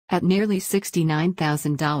At nearly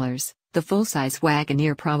 $69,000, the full-size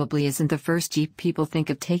Wagoneer probably isn't the first Jeep people think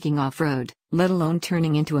of taking off-road, let alone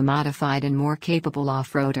turning into a modified and more capable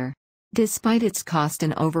off-roader. Despite its cost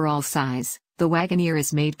and overall size, the Wagoneer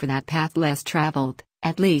is made for that path less traveled,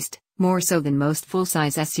 at least, more so than most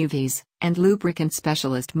full-size SUVs, and lubricant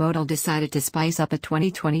specialist Motul decided to spice up a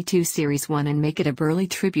 2022 Series 1 and make it a burly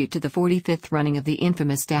tribute to the 45th running of the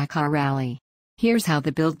infamous Dakar Rally. Here's how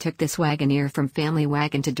the build took this Wagoneer from family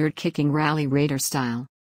wagon to dirt-kicking rally raider style.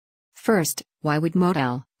 First, why would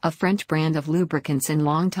Motul, a French brand of lubricants and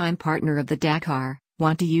longtime partner of the Dakar,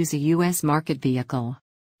 want to use a US market vehicle?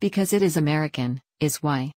 Because it is American, is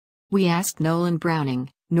why. We asked Nolan Browning,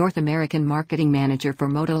 North American marketing manager for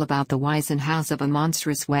Motul, about the whys and hows of a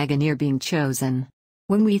monstrous Wagoneer being chosen.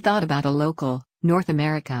 When we thought about a local, North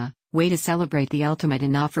America, way to celebrate the ultimate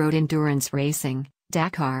in off-road endurance racing,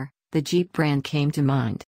 Dakar, the Jeep brand came to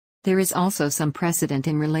mind. There is also some precedent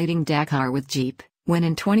in relating Dakar with Jeep, when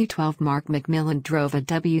in 2012 Mark McMillan drove a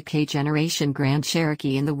WK Generation Grand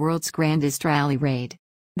Cherokee in the world's grandest rally raid.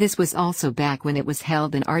 This was also back when it was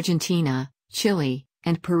held in Argentina, Chile,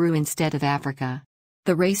 and Peru instead of Africa.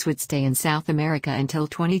 The race would stay in South America until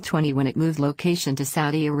 2020 when it moved location to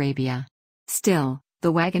Saudi Arabia. Still,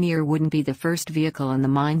 the Wagoneer wouldn't be the first vehicle in the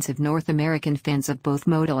minds of North American fans of both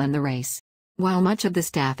Motul and the race. While much of the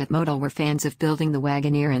staff at Motul were fans of building the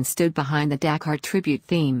Wagoneer and stood behind the Dakar tribute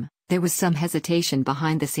theme, there was some hesitation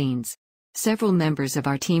behind the scenes. Several members of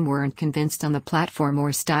our team weren't convinced on the platform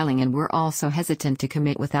or styling and were also hesitant to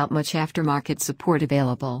commit without much aftermarket support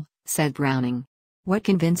available, said Browning. What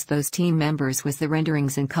convinced those team members was the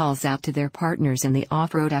renderings and calls out to their partners in the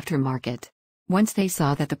off-road aftermarket. Once they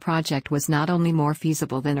saw that the project was not only more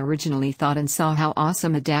feasible than originally thought and saw how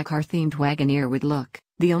awesome a Dakar-themed Wagoneer would look,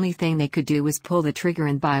 the only thing they could do was pull the trigger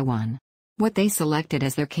and buy one. What they selected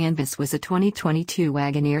as their canvas was a 2022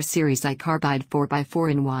 Wagoneer Series I Carbide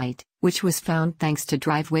 4x4 in white, which was found thanks to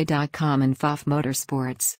Driveway.com and FOF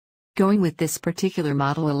Motorsports. Going with this particular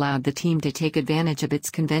model allowed the team to take advantage of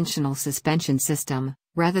its conventional suspension system,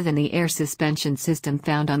 rather than the air suspension system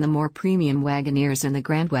found on the more premium Wagoneers and the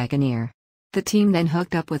Grand Wagoneer. The team then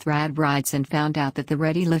hooked up with Rad Rides and found out that the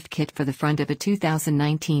Ready Lift kit for the front of a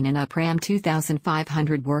 2019 and up Ram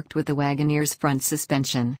 2500 worked with the Wagoneer's front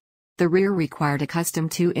suspension. The rear required a custom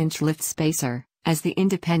 2-inch lift spacer, as the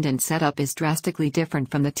independent setup is drastically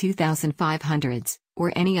different from the 2500s,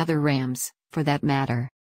 or any other Rams, for that matter.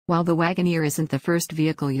 While the Wagoneer isn't the first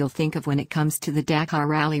vehicle you'll think of when it comes to the Dakar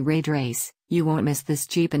Rally raid race, you won't miss this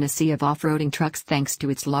Jeep in a sea of off-roading trucks thanks to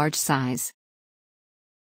its large size.